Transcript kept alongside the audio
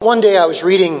One day I was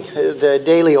reading the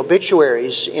daily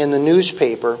obituaries in the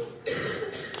newspaper,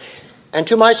 and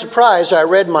to my surprise, I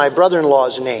read my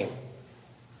brother-in-law's name.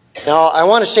 Now, I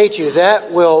want to say to you,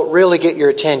 that will really get your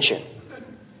attention.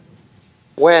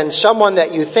 When someone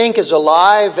that you think is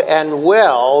alive and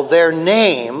well, their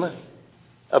name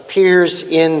appears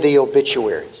in the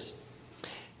obituaries.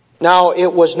 Now,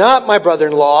 it was not my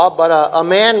brother-in-law, but a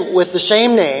man with the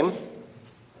same name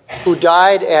who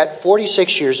died at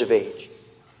 46 years of age.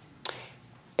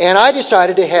 And I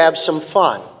decided to have some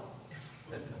fun.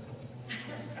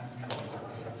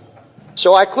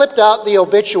 So I clipped out the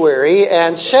obituary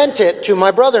and sent it to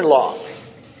my brother-in-law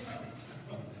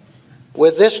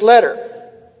with this letter.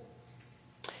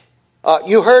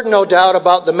 You heard, no doubt,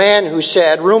 about the man who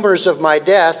said, "Rumors of my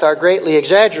death are greatly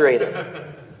exaggerated."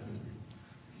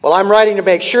 Well, I'm writing to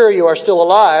make sure you are still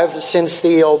alive, since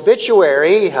the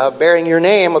obituary bearing your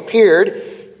name appeared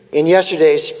in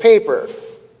yesterday's paper.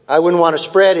 I wouldn't want to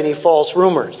spread any false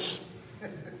rumors.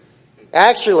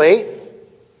 Actually,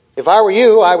 if I were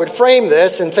you, I would frame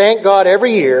this and thank God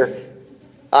every year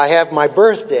I have my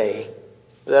birthday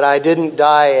that I didn't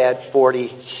die at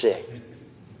 46.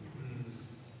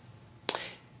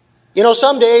 You know,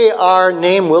 someday our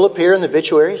name will appear in the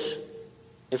obituaries,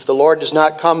 if the Lord does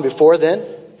not come before then.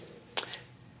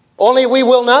 Only we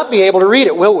will not be able to read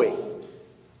it, will we?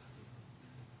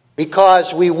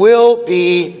 Because we will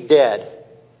be dead.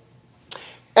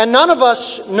 And none of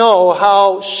us know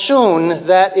how soon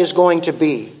that is going to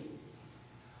be.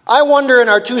 I wonder, in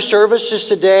our two services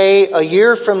today, a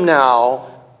year from now,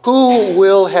 who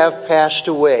will have passed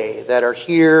away that are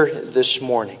here this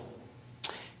morning?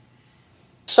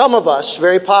 Some of us,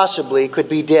 very possibly, could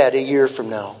be dead a year from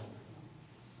now.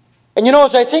 And you know,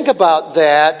 as I think about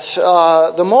that,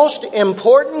 the most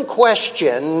important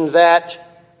question that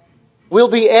will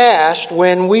be asked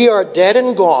when we are dead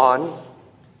and gone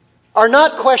are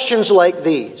not questions like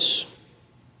these.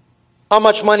 How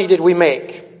much money did we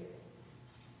make?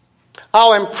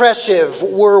 How impressive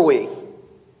were we?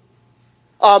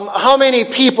 How many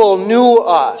people knew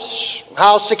us?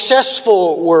 How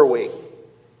successful were we?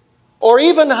 Or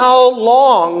even how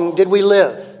long did we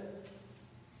live?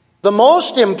 The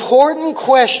most important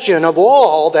question of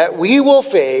all that we will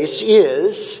face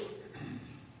is,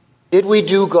 did we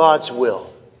do God's will?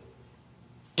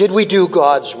 Did we do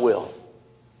God's will?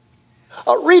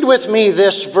 Read with me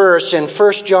this verse in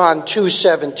 1 John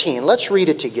 2:17. Let's read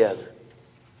it together.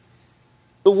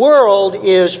 The world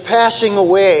is passing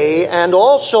away, and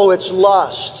also its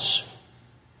lusts.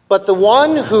 But the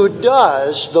one who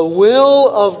does the will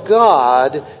of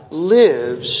God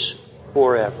lives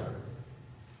forever.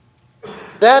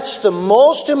 That's the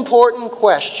most important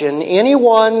question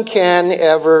anyone can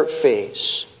ever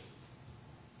face.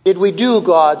 Did we do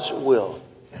God's will?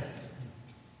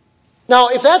 Now,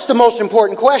 if that's the most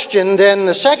important question, then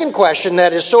the second question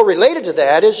that is so related to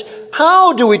that is,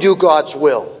 how do we do God's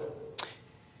will?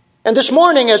 And this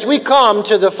morning, as we come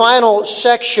to the final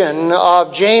section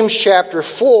of James chapter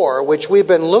 4, which we've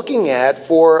been looking at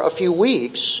for a few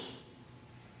weeks,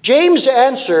 James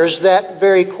answers that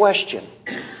very question.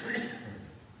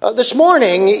 This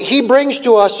morning, he brings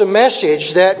to us a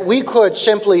message that we could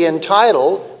simply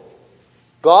entitle,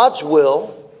 God's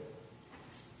Will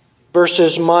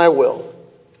versus My Will.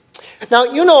 Now,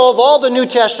 you know, of all the New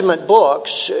Testament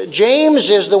books, James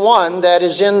is the one that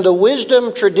is in the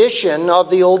wisdom tradition of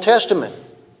the Old Testament.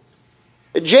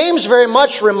 James very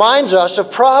much reminds us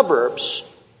of Proverbs,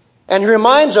 and he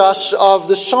reminds us of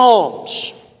the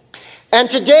Psalms. And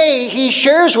today he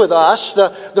shares with us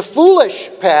the foolish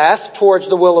path towards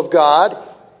the will of God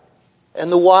and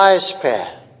the wise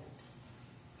path.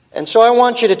 And so I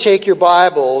want you to take your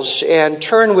Bibles and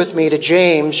turn with me to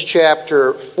James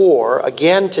chapter 4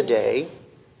 again today.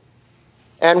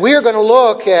 And we are going to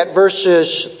look at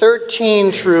verses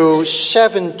 13 through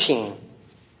 17.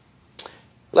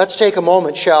 Let's take a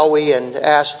moment, shall we, and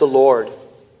ask the Lord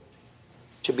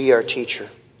to be our teacher.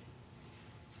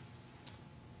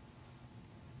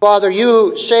 Father,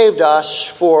 you saved us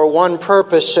for one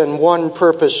purpose and one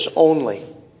purpose only.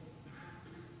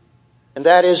 And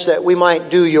that is that we might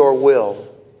do your will.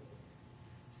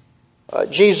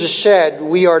 Jesus said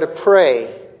we are to pray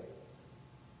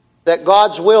that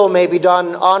God's will may be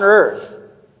done on earth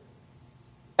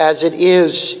as it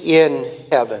is in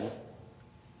heaven.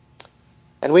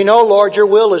 And we know, Lord, your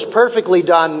will is perfectly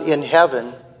done in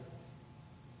heaven.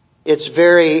 It's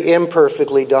very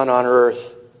imperfectly done on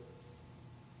earth.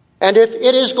 And if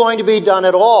it is going to be done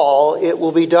at all, it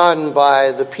will be done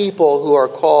by the people who are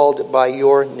called by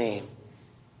your name.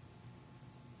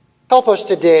 Help us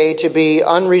today to be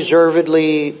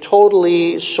unreservedly,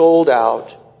 totally sold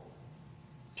out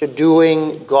to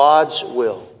doing God's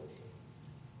will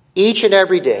each and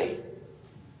every day.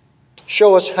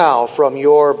 Show us how from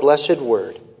your blessed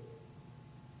word.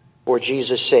 For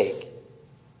Jesus' sake.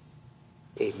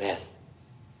 Amen.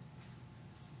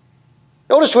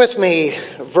 Notice with me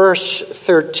verse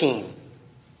 13.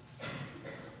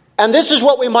 And this is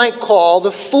what we might call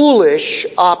the foolish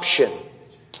option.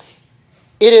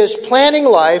 It is planning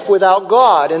life without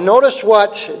God. And notice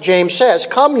what James says.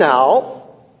 Come now,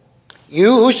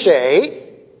 you who say,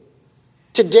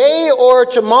 today or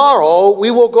tomorrow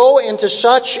we will go into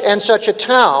such and such a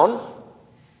town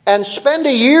and spend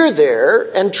a year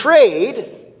there and trade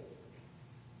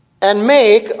and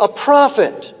make a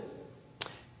profit.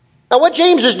 Now what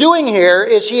James is doing here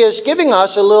is he is giving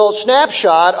us a little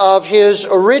snapshot of his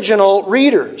original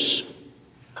readers.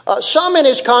 Some in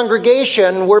his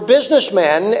congregation were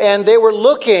businessmen and they were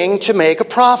looking to make a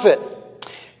profit.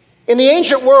 In the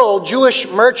ancient world, Jewish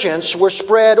merchants were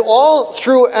spread all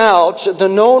throughout the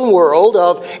known world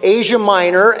of Asia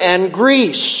Minor and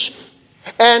Greece.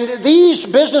 And these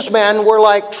businessmen were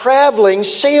like traveling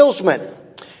salesmen.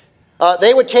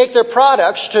 They would take their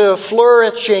products to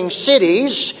flourishing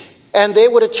cities and they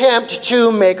would attempt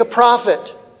to make a profit.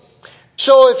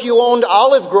 So if you owned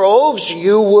olive groves,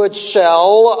 you would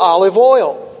sell olive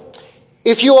oil.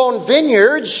 If you owned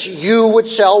vineyards, you would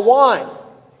sell wine.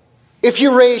 If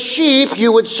you raised sheep,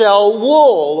 you would sell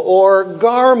wool or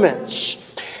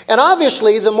garments. And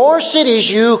obviously, the more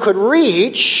cities you could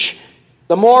reach,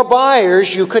 the more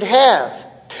buyers you could have.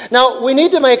 Now, we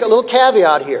need to make a little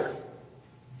caveat here.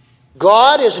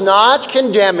 God is not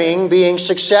condemning being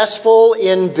successful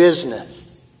in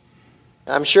business.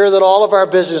 I'm sure that all of our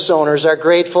business owners are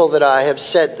grateful that I have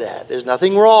said that. There's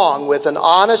nothing wrong with an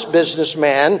honest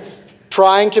businessman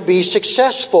trying to be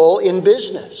successful in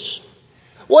business.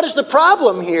 What is the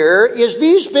problem here is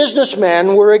these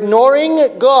businessmen were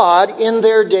ignoring God in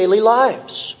their daily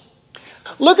lives.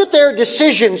 Look at their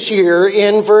decisions here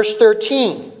in verse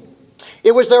 13.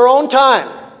 It was their own time.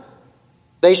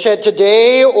 They said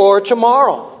today or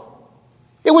tomorrow.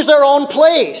 It was their own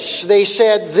place. They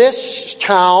said this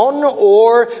town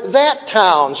or that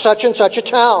town, such and such a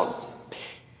town.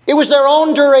 It was their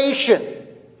own duration.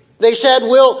 They said,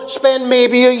 we'll spend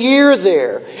maybe a year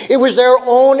there. It was their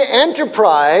own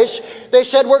enterprise. They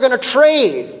said, we're going to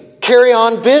trade, carry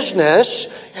on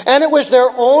business. And it was their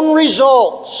own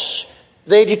results.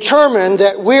 They determined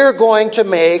that we're going to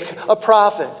make a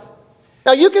profit.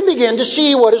 Now you can begin to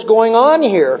see what is going on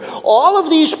here. All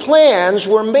of these plans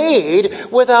were made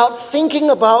without thinking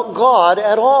about God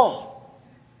at all.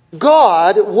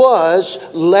 God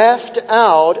was left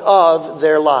out of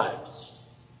their lives.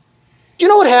 Do you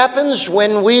know what happens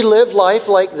when we live life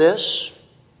like this?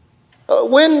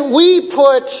 When we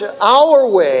put our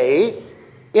way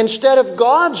instead of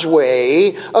God's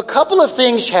way, a couple of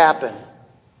things happen.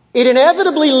 It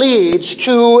inevitably leads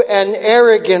to an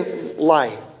arrogant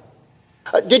life.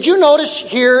 Did you notice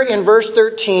here in verse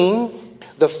 13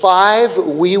 the 5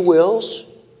 we wills?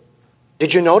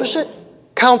 Did you notice it?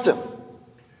 Count them.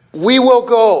 We will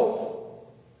go.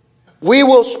 We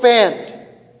will spend.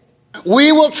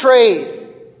 We will trade.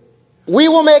 We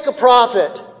will make a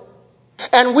profit.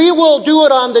 And we will do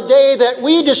it on the day that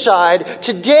we decide,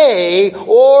 today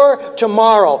or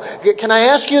tomorrow. Can I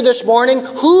ask you this morning,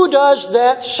 who does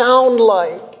that sound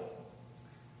like?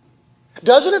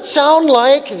 Doesn't it sound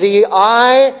like the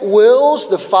I wills,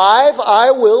 the 5 I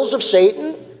wills of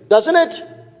Satan? Doesn't it?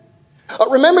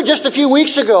 Remember just a few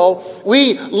weeks ago,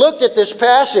 we looked at this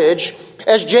passage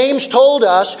as James told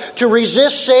us to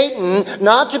resist Satan,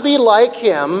 not to be like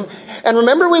him. And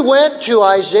remember we went to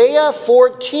Isaiah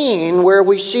 14 where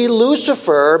we see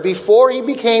Lucifer before he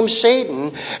became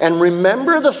Satan. And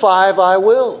remember the 5 I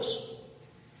wills.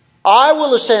 I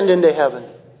will ascend into heaven.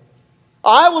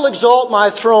 I will exalt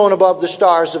my throne above the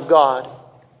stars of God.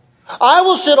 I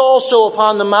will sit also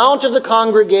upon the mount of the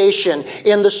congregation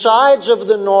in the sides of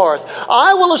the north.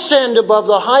 I will ascend above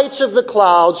the heights of the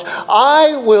clouds.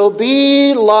 I will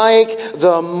be like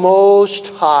the Most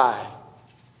High.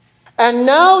 And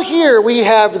now here we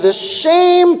have the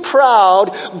same proud,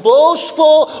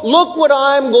 boastful, look what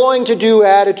I'm going to do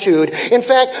attitude. In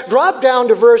fact, drop down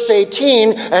to verse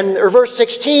 16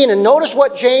 and notice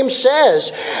what James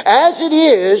says. As it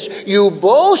is, you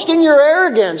boast in your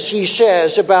arrogance, he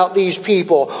says about these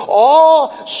people.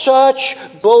 All such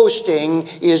boasting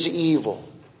is evil.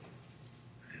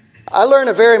 I learn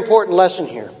a very important lesson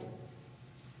here.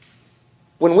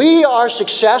 When we are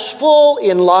successful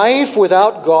in life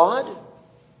without God,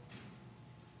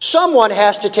 someone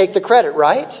has to take the credit,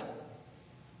 right?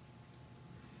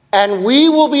 And we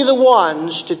will be the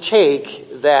ones to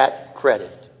take that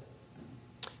credit.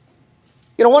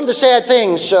 You know, one of the sad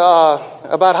things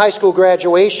about high school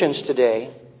graduations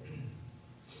today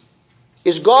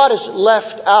is God is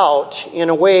left out in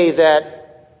a way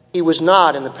that He was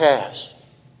not in the past.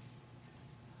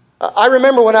 I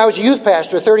remember when I was a youth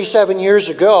pastor 37 years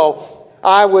ago,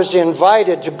 I was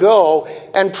invited to go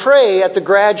and pray at the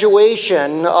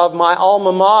graduation of my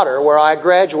alma mater where I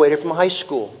graduated from high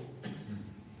school.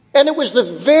 And it was the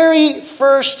very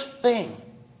first thing.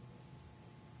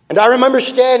 And I remember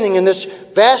standing in this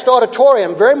vast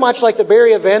auditorium, very much like the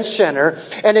Barrie Event Center,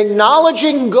 and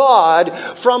acknowledging God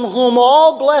from whom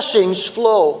all blessings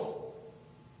flow.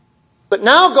 But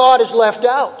now God is left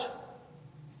out.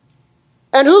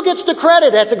 And who gets the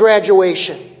credit at the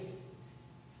graduation?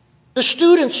 The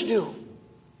students do.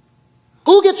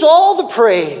 Who gets all the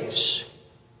praise?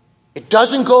 It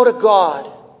doesn't go to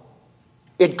God.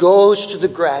 It goes to the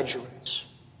graduates.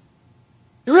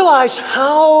 You realize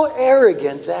how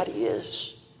arrogant that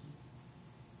is.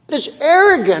 It is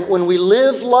arrogant when we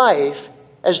live life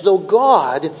as though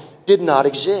God did not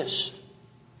exist.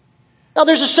 Now,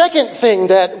 there's a second thing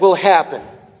that will happen.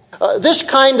 This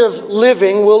kind of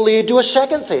living will lead to a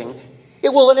second thing.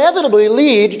 It will inevitably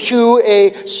lead to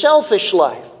a selfish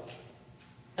life.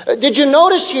 Did you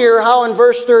notice here how in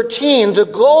verse 13 the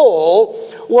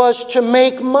goal was to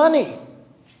make money?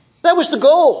 That was the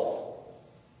goal.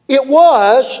 It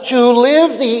was to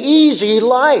live the easy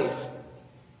life.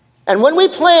 And when we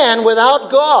plan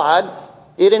without God,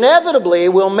 it inevitably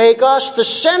will make us the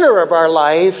center of our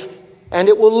life, and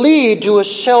it will lead to a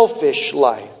selfish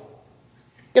life.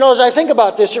 You know, as I think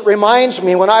about this, it reminds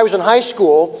me when I was in high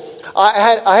school,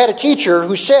 I had a teacher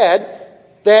who said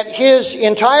that his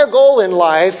entire goal in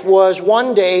life was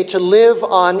one day to live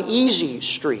on Easy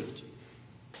Street.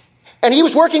 And he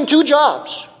was working 2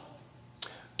 jobs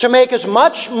to make as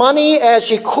much money as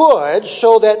he could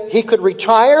so that he could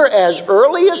retire as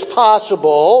early as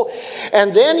possible,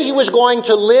 and then he was going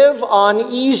to live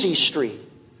on Easy Street.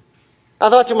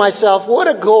 I thought to myself, what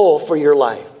a goal for your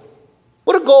life.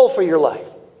 What a goal for your life.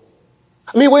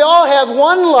 I mean, we all have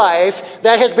one life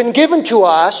that has been given to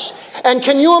us, and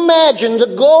can you imagine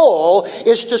the goal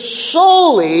is to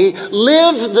solely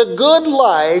live the good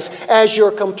life as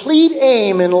your complete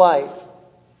aim in life?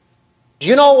 Do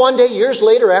you know one day, years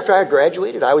later, after I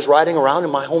graduated, I was riding around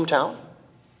in my hometown.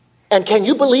 And can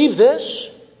you believe this?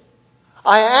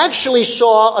 I actually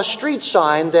saw a street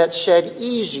sign that said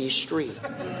Easy Street.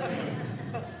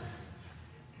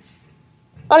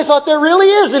 I thought there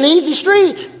really is an easy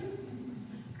street.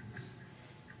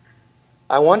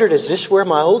 I wondered, is this where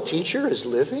my old teacher is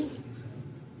living?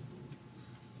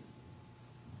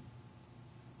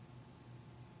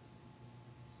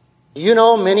 Do you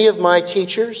know many of my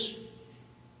teachers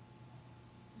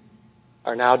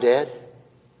are now dead?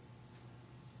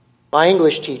 My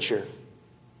English teacher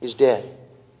is dead.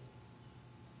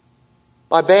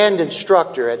 My band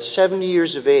instructor at 70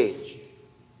 years of age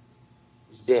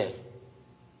is dead.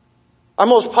 Our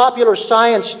most popular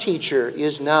science teacher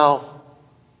is now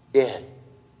dead.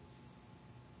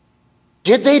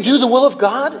 Did they do the will of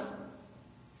God?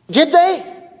 Did they?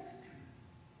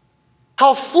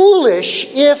 How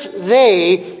foolish if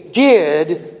they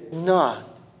did not.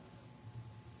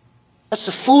 That's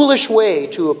the foolish way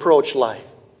to approach life.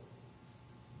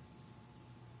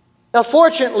 Now,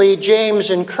 fortunately, James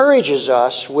encourages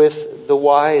us with the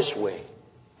wise way.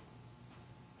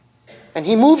 And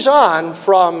he moves on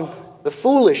from the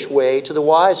foolish way to the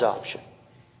wise option.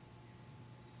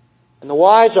 And the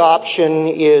wise option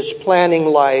is planning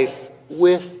life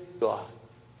with God.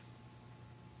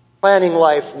 Planning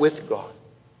life with God.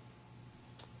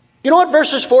 You know what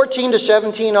verses 14 to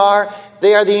 17 are?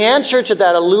 They are the answer to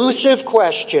that elusive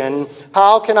question,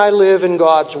 how can I live in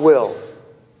God's will?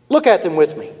 Look at them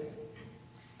with me.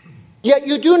 Yet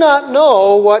you do not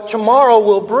know what tomorrow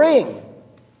will bring.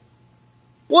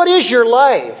 What is your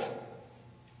life?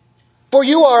 For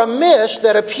you are a mist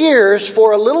that appears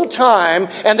for a little time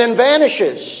and then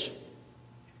vanishes.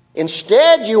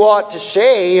 Instead, you ought to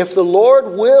say, if the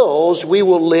Lord wills, we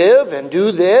will live and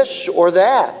do this or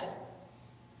that.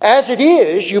 As it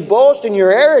is, you boast in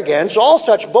your arrogance. All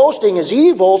such boasting is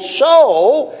evil.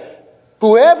 So,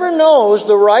 whoever knows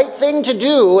the right thing to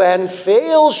do and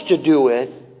fails to do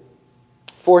it,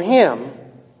 for him,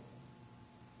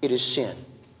 it is sin.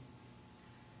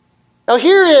 Now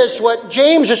here is what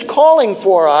James is calling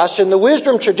for us in the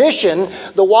wisdom tradition,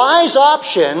 the wise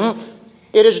option.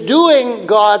 It is doing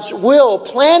God's will,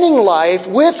 planning life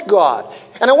with God.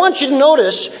 And I want you to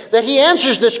notice that he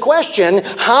answers this question,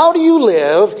 how do you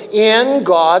live in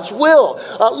God's will?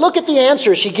 Look at the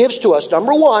answers he gives to us.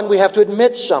 Number one, we have to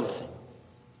admit something.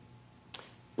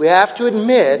 We have to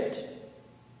admit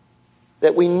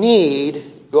that we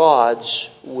need God's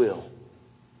will.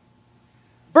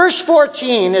 Verse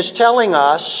 14 is telling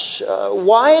us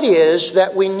why it is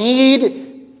that we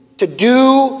need to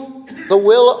do the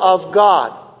will of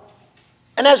God.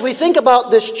 And as we think about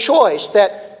this choice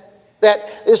that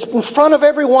is in front of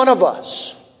every one of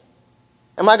us,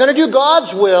 am I going to do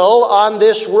God's will on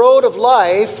this road of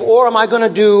life, or am I going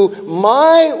to do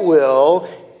my will?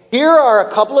 Here are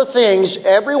a couple of things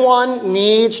everyone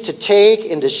needs to take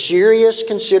into serious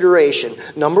consideration.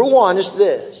 Number one is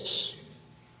this: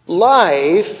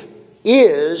 life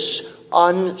is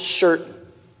uncertain.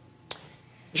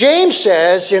 James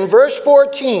says in verse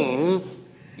 14,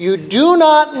 you do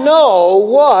not know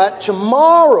what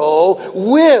tomorrow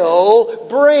will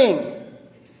bring.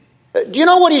 Do you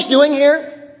know what he's doing here?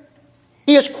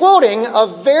 He is quoting a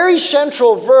very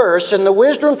central verse in the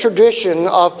wisdom tradition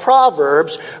of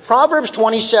Proverbs, Proverbs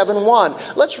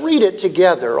 27:1. Let's read it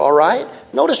together, all right?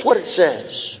 Notice what it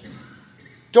says.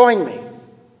 Join me.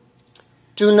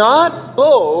 Do not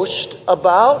boast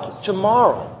about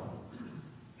tomorrow,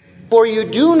 for you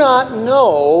do not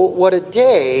know what a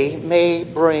day may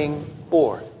bring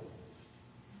forth.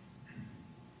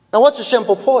 Now, what's the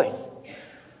simple point?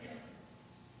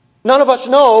 None of us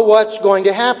know what's going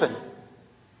to happen.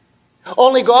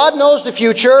 Only God knows the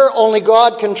future. Only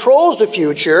God controls the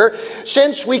future.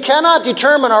 Since we cannot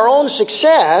determine our own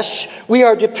success, we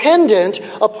are dependent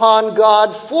upon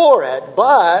God for it.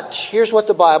 But here's what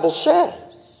the Bible says.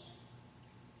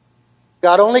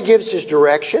 God only gives His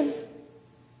direction,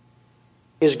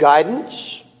 His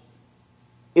guidance,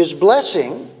 His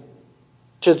blessing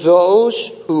to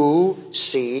those who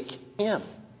seek Him.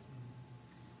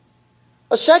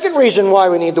 A second reason why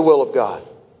we need the will of God.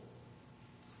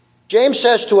 James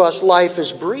says to us, life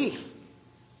is brief.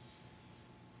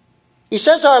 He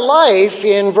says our life,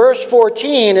 in verse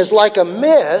 14, is like a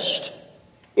mist.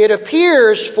 It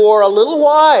appears for a little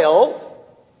while,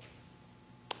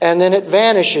 and then it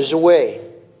vanishes away.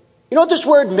 You know what this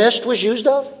word mist was used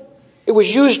of? It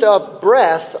was used of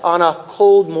breath on a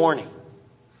cold morning.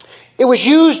 It was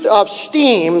used of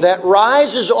steam that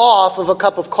rises off of a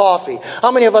cup of coffee.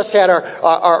 How many of us had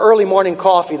our early morning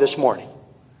coffee this morning?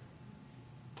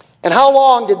 And how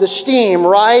long did the steam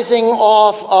rising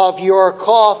off of your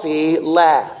coffee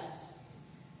last?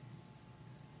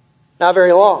 Not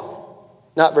very long.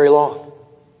 Not very long.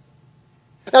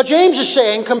 Now, James is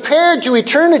saying, compared to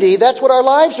eternity, that's what our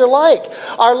lives are like.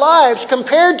 Our lives,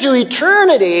 compared to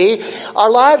eternity, our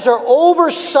lives are over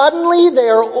suddenly, they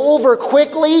are over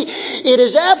quickly. It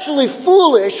is absolutely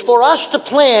foolish for us to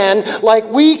plan like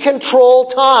we control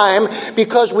time,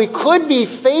 because we could be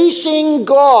facing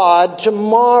God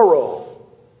tomorrow.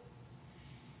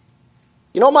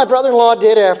 You know what my brother-in-law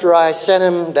did after I sent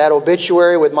him that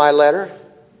obituary with my letter?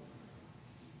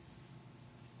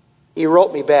 He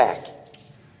wrote me back.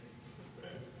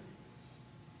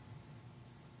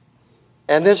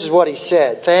 And this is what he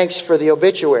said. Thanks for the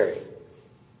obituary.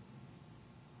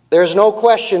 There's no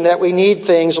question that we need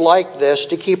things like this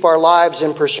to keep our lives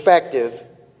in perspective.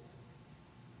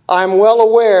 I'm well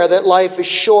aware that life is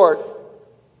short.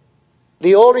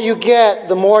 The older you get,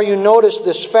 the more you notice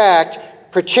this fact,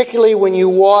 particularly when you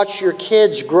watch your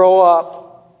kids grow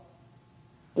up.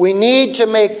 We need to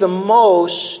make the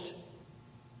most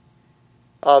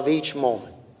of each moment.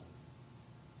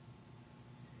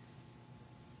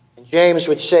 James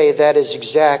would say that is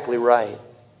exactly right.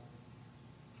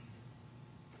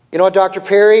 You know what, Dr.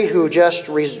 Perry, who just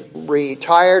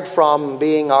retired from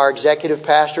being our executive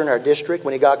pastor in our district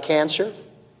when he got cancer,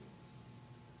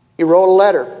 he wrote a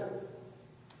letter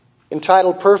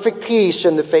entitled Perfect Peace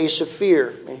in the Face of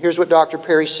Fear. And here's what Dr.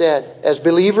 Perry said. As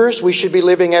believers, we should be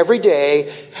living every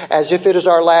day as if it is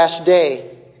our last day.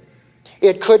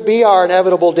 It could be our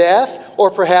inevitable death,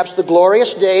 or perhaps the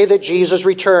glorious day that Jesus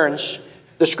returns.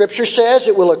 The Scripture says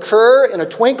it will occur in a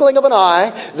twinkling of an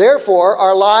eye. Therefore,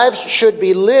 our lives should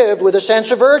be lived with a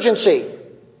sense of urgency.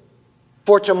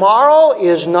 For tomorrow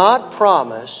is not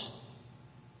promised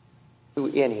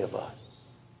to any of us.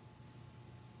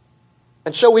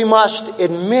 And so we must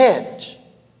admit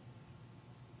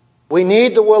we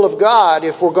need the will of God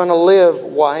if we're going to live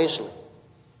wisely.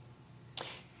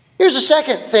 Here's the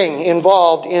second thing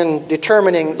involved in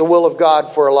determining the will of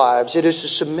God for our lives. It is to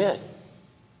submit.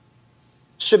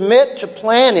 Submit to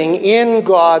planning in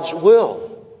God's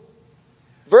will.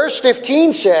 Verse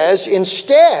 15 says,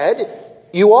 instead,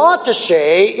 you ought to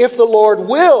say, if the Lord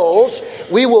wills,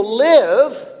 we will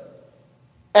live,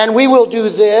 and we will do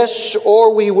this,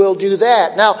 or we will do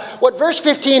that. Now, what verse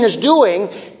 15 is doing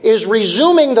is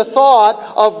resuming the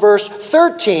thought of verse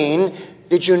 13.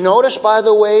 Did you notice, by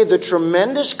the way, the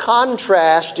tremendous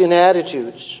contrast in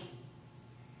attitudes?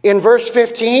 In verse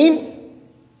 15,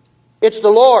 it's the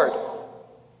Lord.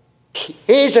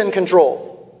 He's in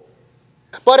control.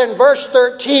 But in verse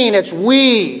 13, it's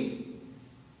we.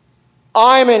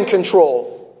 I'm in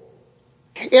control.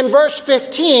 In verse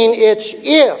 15, it's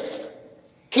if.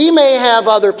 He may have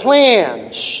other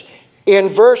plans. In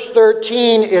verse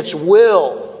 13, it's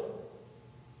will.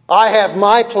 I have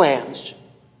my plans.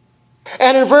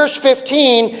 And in verse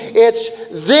 15,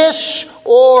 it's this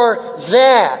or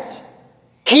that.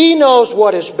 He knows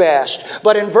what is best.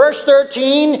 But in verse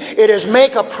 13, it is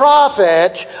make a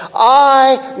profit.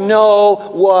 I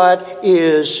know what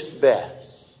is best.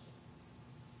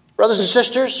 Brothers and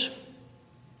sisters,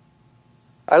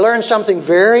 I learned something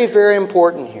very, very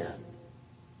important here.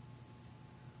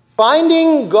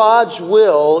 Finding God's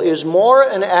will is more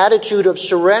an attitude of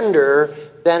surrender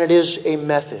than it is a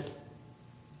method.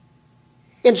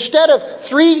 Instead of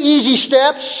 3 easy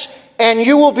steps and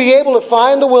you will be able to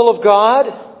find the will of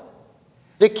God,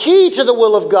 the key to the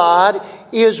will of God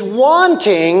is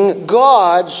wanting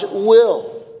God's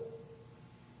will.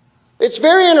 It's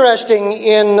very interesting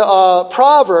in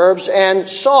Proverbs and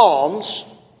Psalms.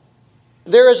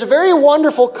 There is a very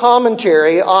wonderful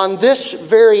commentary on this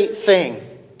very thing.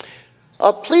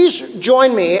 Please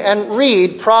join me and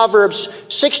read Proverbs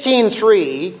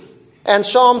 16:3 and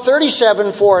Psalm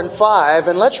 37:4 and 5,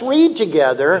 and let's read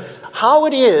together how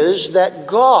it is that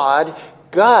God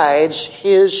guides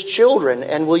His children.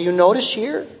 And will you notice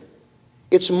here?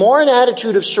 It's more an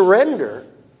attitude of surrender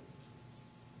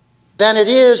than it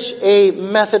is a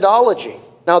methodology.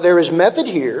 Now, there is method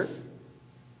here,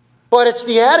 but it's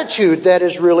the attitude that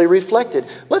is really reflected.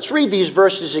 Let's read these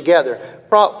verses together.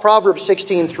 Proverbs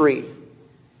 16:3.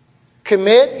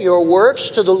 Commit your works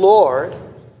to the Lord,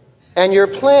 and your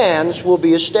plans will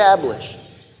be established.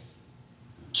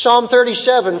 Psalm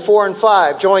 37:4 and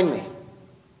 5. Join me.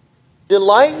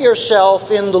 Delight yourself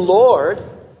in the Lord,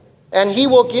 and He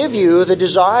will give you the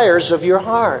desires of your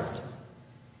heart.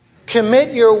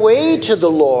 Commit your way to the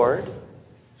Lord.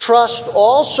 Trust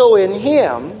also in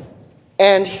Him,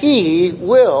 and He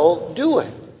will do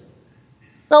it.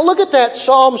 Now look at that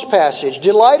Psalms passage.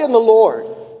 Delight in the Lord.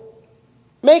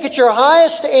 Make it your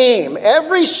highest aim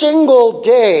every single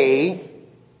day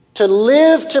to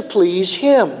live to please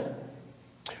Him.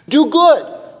 Do good.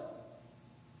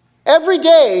 Every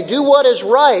day, do what is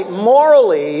right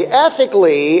morally,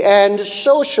 ethically, and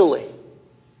socially.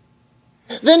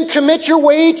 Then commit your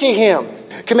way to Him.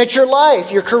 Commit your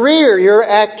life, your career, your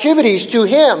activities to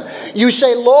Him. You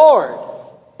say, Lord,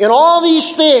 in all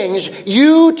these things,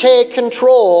 you take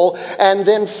control, and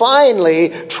then finally,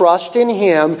 trust in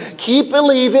Him. Keep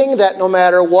believing that no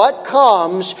matter what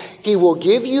comes, He will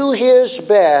give you His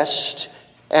best,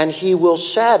 and He will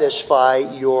satisfy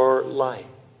your life.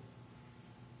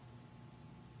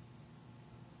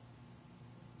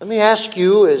 Let me ask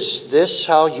you, is this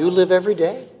how you live every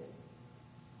day?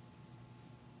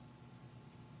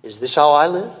 Is this how I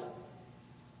live?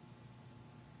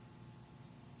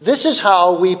 This is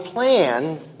how we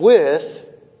plan with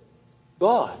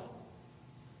God.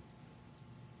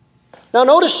 Now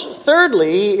notice,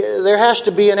 thirdly, there has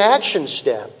to be an action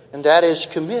step, and that is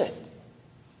commit.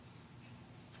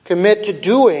 Commit to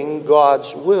doing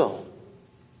God's will.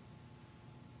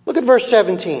 Look at verse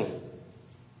 17.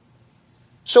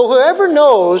 So whoever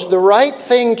knows the right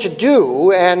thing to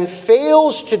do and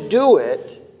fails to do it,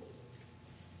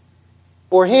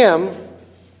 for him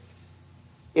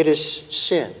it is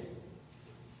sin.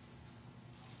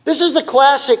 This is the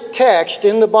classic text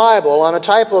in the Bible on a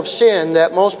type of sin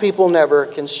that most people never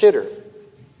consider.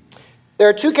 There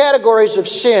are 2 categories of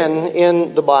sin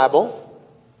in the Bible.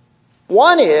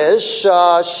 One is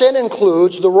sin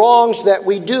includes the wrongs that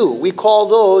we do. We call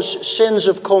those sins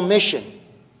of commission.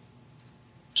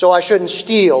 So I shouldn't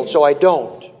steal, so I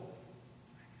don't.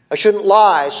 I shouldn't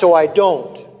lie, so I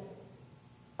don't.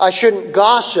 I shouldn't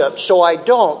gossip, so I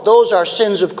don't. Those are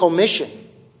sins of commission.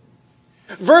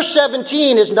 Verse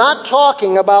 17 is not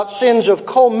talking about sins of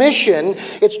commission.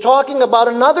 It's talking about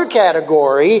another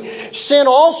category. Sin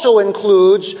also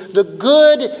includes the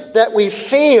good that we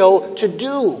fail to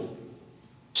do.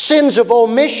 Sins of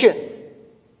omission.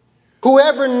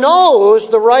 Whoever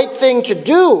knows the right thing to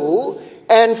do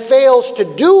and fails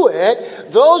to do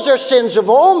it, those are sins of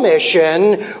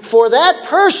omission. For that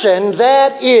person,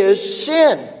 that is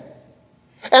sin.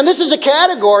 And this is a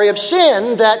category of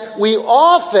sin that we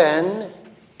often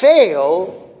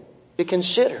fail to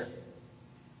consider.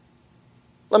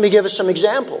 Let me give us some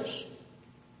examples.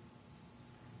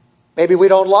 Maybe we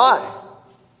don't lie,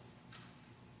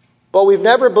 but we've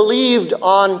never believed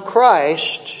on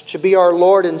Christ to be our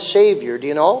Lord and Savior. Do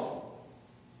you know?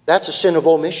 That's a sin of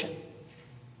omission.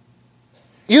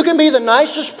 You can be the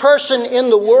nicest person in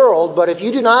the world, but if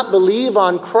you do not believe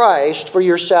on Christ for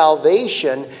your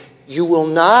salvation, you will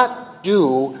not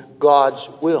do God's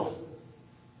will.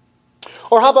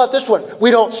 Or how about this one?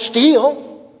 We don't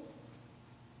steal,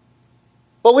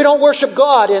 but we don't worship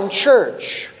God in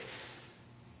church.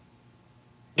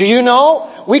 Do you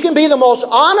know? We can be the most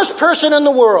honest person in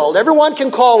the world. Everyone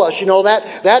can call us,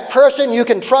 that person, you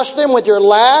can trust them with your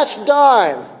last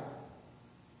dime.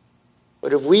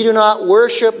 But if we do not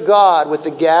worship God with the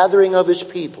gathering of His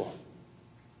people,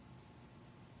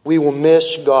 we will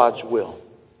miss God's will.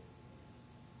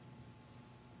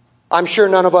 I'm sure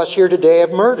none of us here today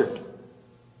have murdered.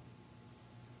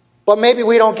 But maybe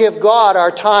we don't give God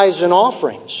our tithes and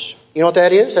offerings. You know what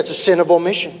that is? That's a sin of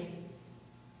omission.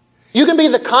 You can be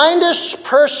the kindest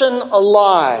person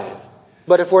alive,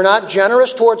 but if we're not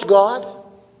generous towards God,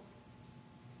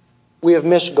 we have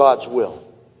missed God's will.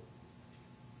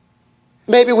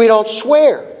 Maybe we don't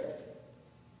swear,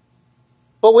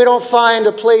 but we don't find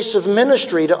a place of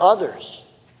ministry to others.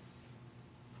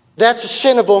 That's a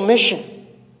sin of omission.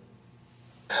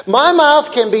 My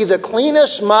mouth can be the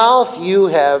cleanest mouth you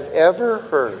have ever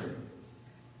heard.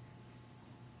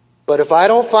 But if I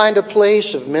don't find a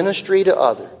place of ministry to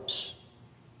others,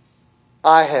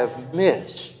 I have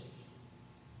missed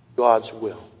God's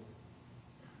will.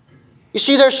 You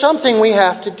see, there's something we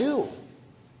have to do.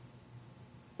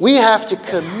 We have to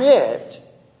commit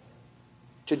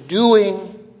to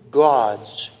doing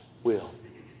God's will.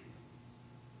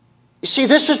 You see,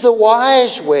 this is the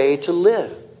wise way to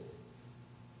live.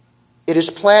 It is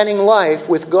planning life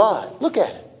with God. Look at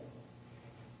it.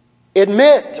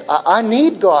 Admit, I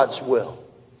need God's will.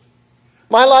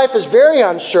 My life is very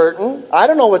uncertain. I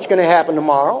don't know what's going to happen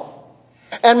tomorrow.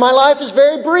 And my life is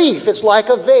very brief. It's like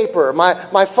a vapor.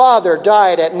 My father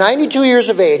died at 92 years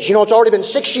of age. It's already been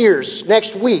 6 years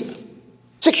next week.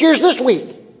 6 years this week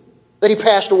that he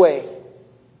passed away.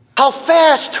 How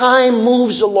fast time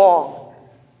moves along.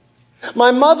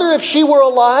 My mother, if she were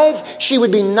alive, she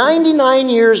would be 99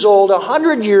 years old,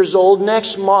 100 years old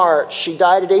next March. She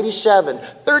died at 87.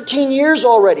 13 years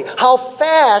already. How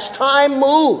fast time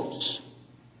moves.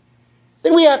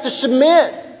 Then we have to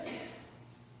submit.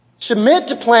 Submit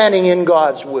to planning in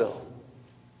God's will.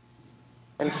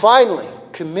 And finally,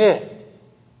 commit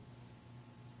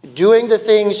to doing the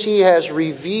things He has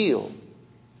revealed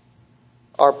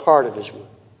are part of His will.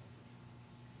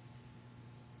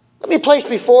 Let me place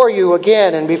before you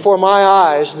again and before my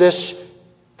eyes this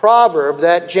proverb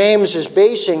that James is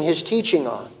basing his teaching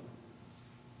on.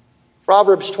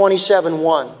 Proverbs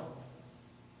 27:1.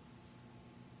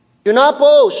 Do not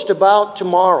boast about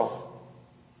tomorrow,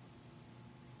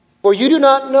 for you do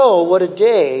not know what a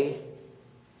day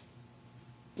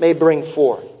may bring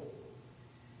forth.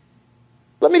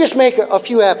 Let me just make a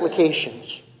few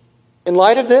applications. In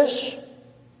light of this,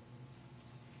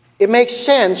 it makes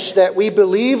sense that we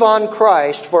believe on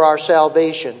Christ for our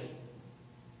salvation.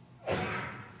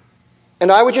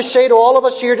 And I would just say to all of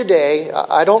us here today,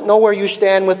 I don't know where you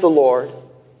stand with the Lord,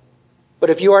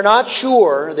 but if you are not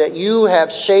sure that you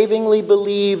have savingly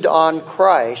believed on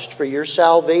Christ for your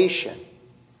salvation,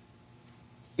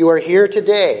 you are here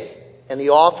today and the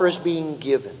offer is being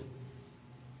given.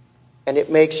 And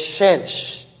it makes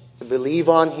sense to believe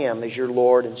on Him as your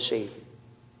Lord and Savior.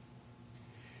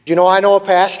 Do you know, I know a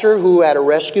pastor who at a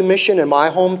rescue mission in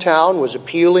my hometown was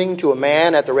appealing to a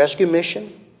man at the rescue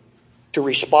mission to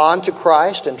respond to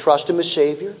Christ and trust Him as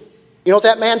Savior. You know what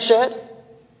that man said?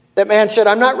 That man said,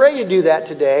 I'm not ready to do that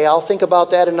today. I'll think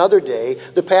about that another day.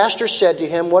 The pastor said to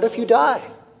him, what if you die?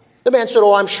 The man said,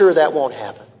 I'm sure that won't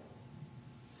happen.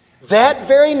 That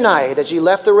very night, as he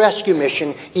left the rescue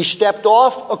mission, he stepped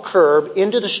off a curb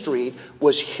into the street,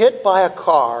 was hit by a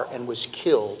car, and was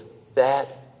killed that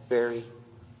very night.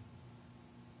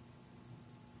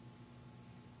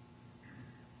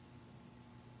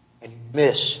 And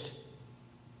missed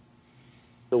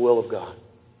the will of God.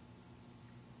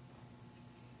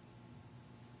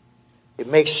 It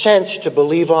makes sense to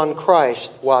believe on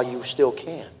Christ while you still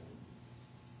can.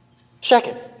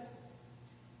 Second,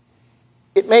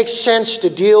 it makes sense to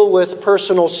deal with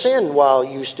personal sin while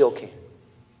you still can.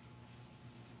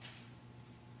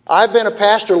 I've been a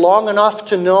pastor long enough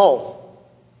to know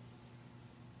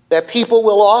that people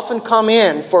will often come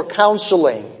in for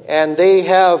counseling and they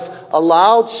have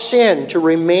allowed sin to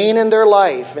remain in their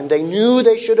life and they knew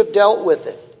they should have dealt with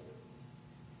it,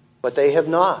 but they have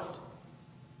not.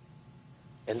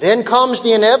 And then comes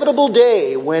the inevitable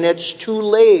day when it's too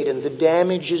late and the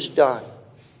damage is done.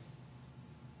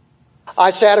 I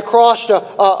sat across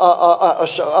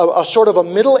a sort of a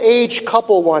middle-aged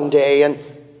couple one day, and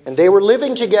they were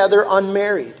living together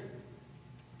unmarried.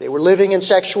 They were living in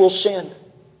sexual sin.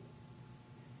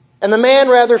 And the man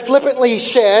rather flippantly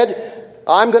said,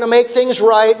 I'm going to make things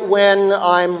right when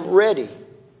I'm ready.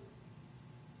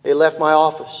 They left my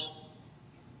office.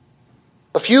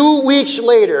 A few weeks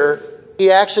later,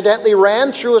 he accidentally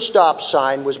ran through a stop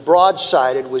sign, was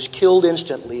broadsided, was killed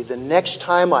instantly. The next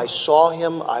time I saw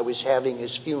him, I was having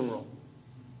his funeral.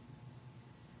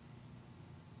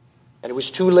 And it was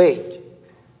too late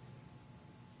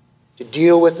to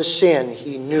deal with the sin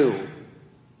he knew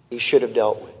he should have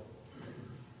dealt with.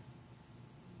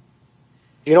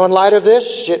 You know, in light of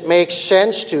this, it makes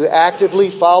sense to actively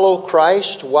follow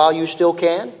Christ while you still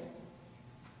can.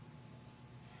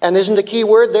 And isn't the key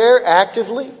word there,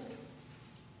 actively?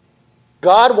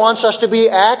 God wants us to be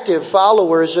active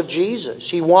followers of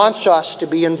Jesus. He wants us to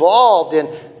be involved in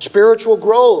spiritual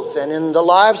growth and in the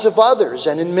lives of others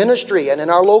and in ministry and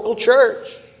in our local church.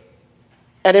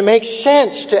 And it makes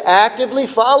sense to actively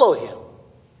follow Him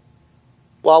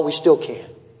while we still can.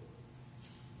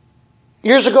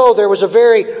 Years ago, there was a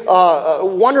very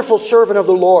wonderful servant of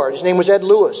the Lord. His name was Ed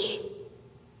Lewis.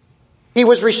 He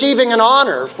was receiving an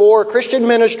honor for Christian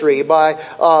ministry by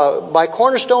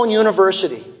Cornerstone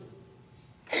University.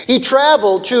 He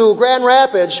traveled to Grand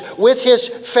Rapids with his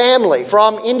family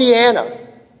from Indiana,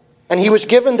 and he was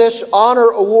given this honor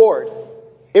award.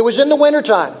 It was in the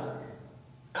wintertime.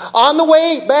 On the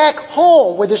way back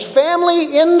home with his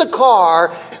family in the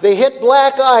car, they hit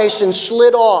black ice and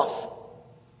slid off.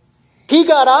 He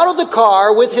got out of the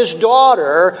car with his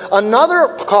daughter.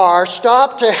 Another car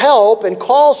stopped to help and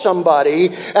call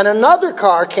somebody. And another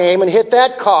car came and hit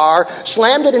that car,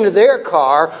 slammed it into their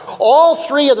car. All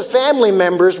three of the family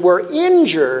members were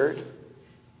injured.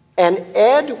 And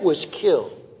Ed was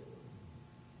killed.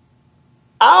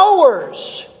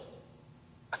 Hours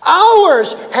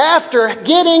after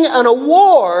getting an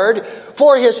award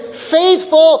for his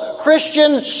faithful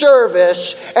Christian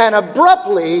service, and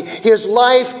abruptly his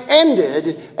life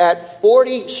ended at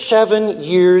 47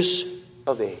 years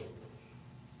of age.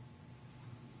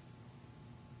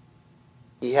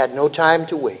 He had no time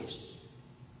to waste.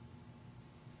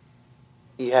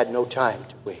 He had no time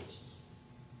to waste.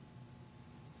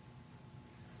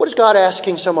 What is God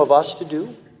asking some of us to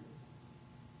do?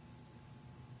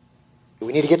 Do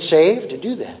we need to get saved to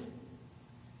do that?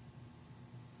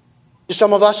 Do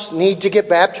some of us need to get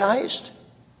baptized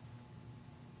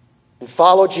and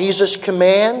follow Jesus'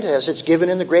 command as it's given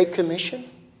in the Great Commission?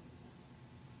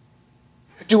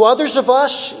 Do others of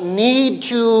us need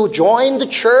to join the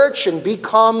church and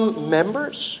become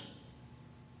members?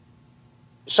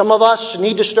 Some of us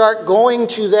need to start going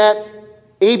to that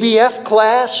ABF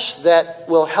class that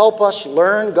will help us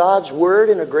learn God's Word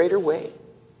in a greater way.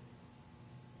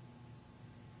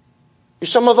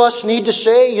 Some of us need to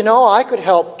say, I could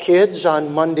help kids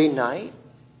on Monday night.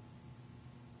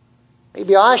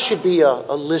 Maybe I should be a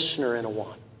listener in a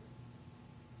one.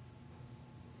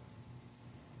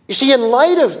 You see, in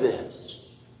light of this,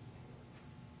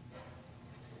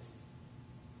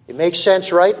 it makes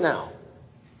sense right now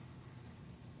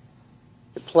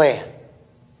to plan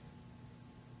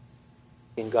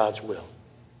in God's will.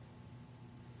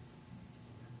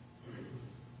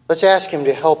 Let's ask Him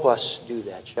to help us do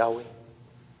that, shall we?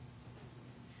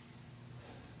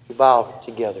 We bow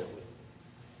together.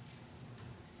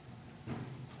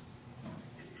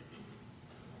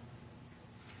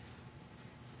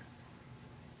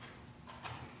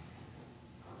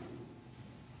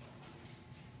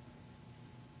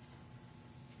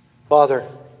 Father,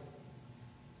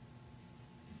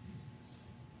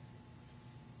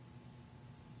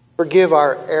 forgive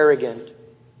our arrogant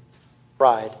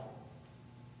pride.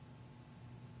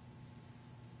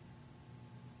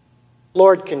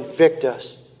 Lord, convict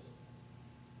us.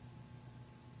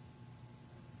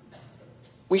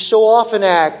 We so often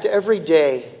act every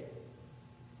day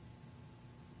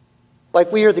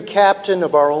like we are the captain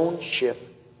of our own ship.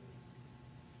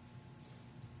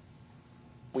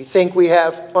 We think we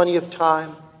have plenty of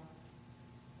time.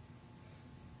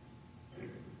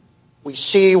 We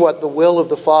see what the will of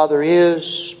the Father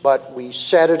is, but we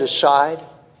set it aside.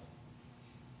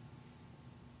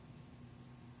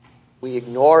 We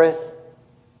ignore it.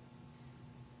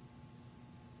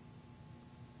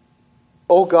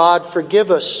 Oh God, forgive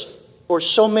us for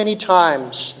so many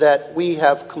times that we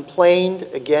have complained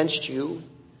against you.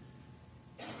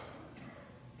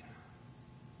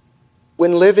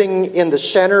 When living in the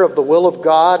center of the will of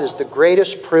God is the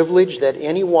greatest privilege that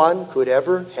anyone could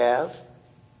ever have.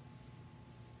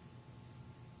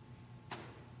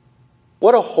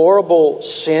 What a horrible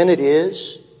sin it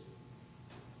is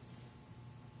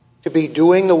to be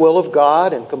doing the will of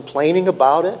God and complaining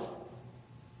about it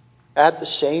at the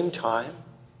same time.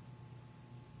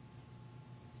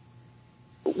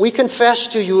 We confess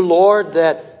to you, Lord,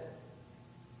 that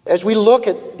as we look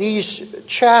at these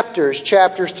chapters,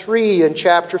 chapter 3 and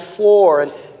chapter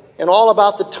 4, and all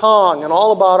about the tongue, and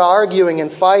all about arguing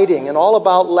and fighting, and all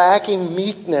about lacking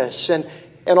meekness, and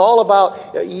all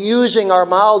about using our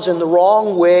mouths in the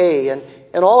wrong way, and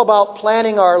all about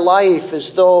planning our life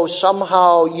as though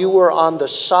somehow you were on the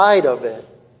side of it.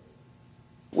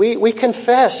 We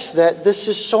confess that this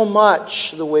is so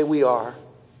much the way we are.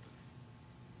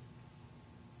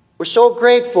 We're so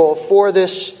grateful for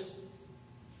this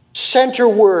center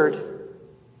word,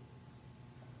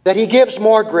 that he gives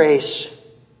more grace.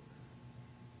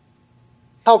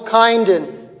 How kind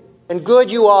and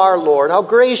good you are, Lord. How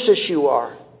gracious you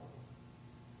are.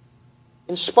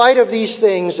 In spite of these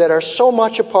things that are so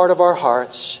much a part of our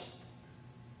hearts,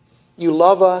 you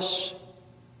love us.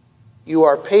 You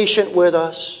are patient with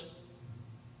us.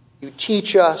 You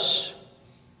teach us.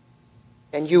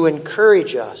 And you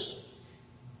encourage us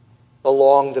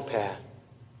along the path.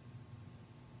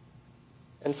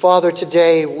 And Father,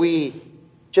 today we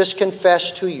just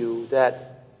confess to you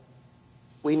that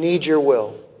we need your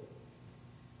will.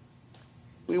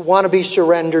 We want to be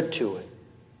surrendered to it.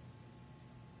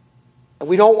 And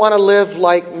we don't want to live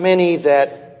like many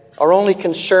that are only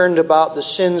concerned about the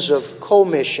sins of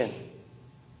commission,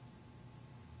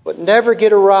 but never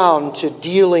get around to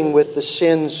dealing with the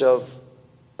sins of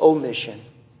omission.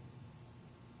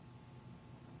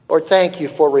 Lord, thank you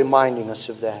for reminding us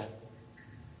of that.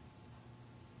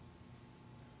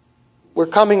 We're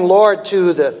coming, Lord,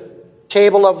 to the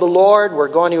table of the Lord. We're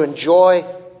going to enjoy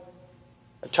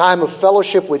a time of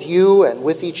fellowship with you and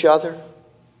with each other.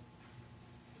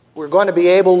 We're going to be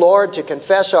able, Lord, to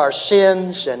confess our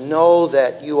sins and know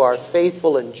that you are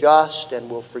faithful and just and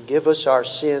will forgive us our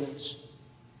sins.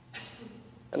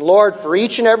 And Lord, for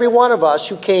each and every one of us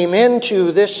who came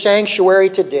into this sanctuary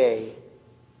today,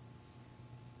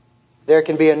 there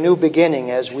can be a new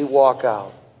beginning as we walk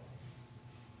out.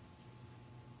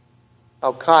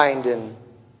 How kind and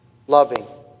loving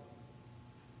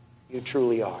you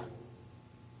truly are.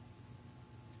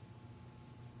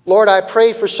 Lord, I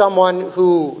pray for someone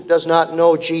who does not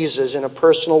know Jesus in a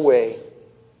personal way,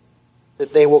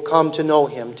 that they will come to know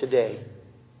him today.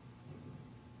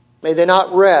 May they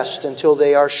not rest until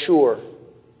they are sure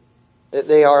that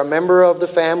they are a member of the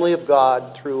family of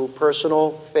God through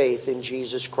personal faith in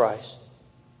Jesus Christ.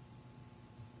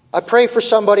 I pray for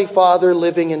somebody, Father,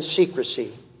 living in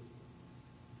secrecy.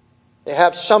 They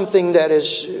have something that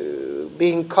is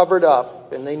being covered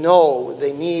up, and they know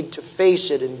they need to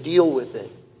face it and deal with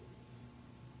it.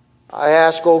 I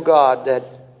ask, O God, that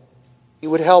you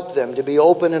would help them to be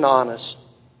open and honest.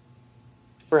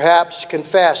 Perhaps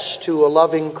confess to a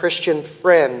loving Christian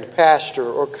friend, pastor,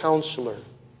 or counselor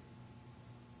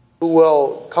who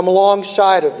will come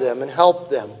alongside of them and help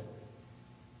them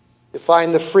to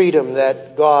find the freedom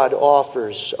that God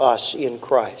offers us in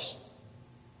Christ.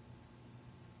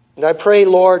 And I pray,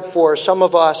 Lord, for some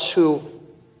of us who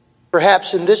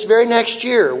perhaps in this very next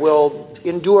year will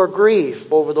endure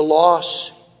grief over the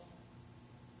loss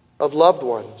of loved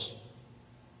ones.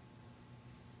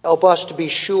 Help us to be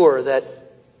sure that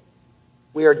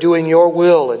we are doing your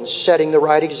will and setting the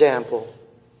right example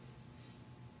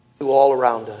to all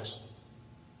around us.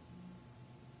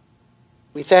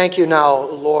 We thank you now,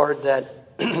 Lord, that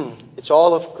it's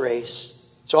all of grace.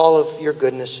 It's all of your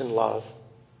goodness and love.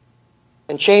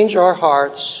 And change our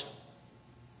hearts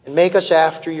and make us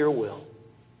after your will.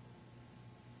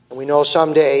 And we know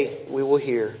someday we will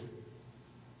hear,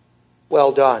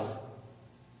 well done.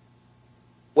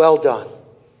 Well done,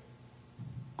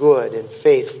 good and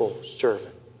faithful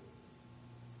servant.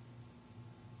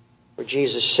 For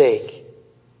Jesus' sake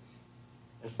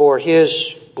and for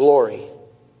his glory,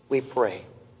 we pray.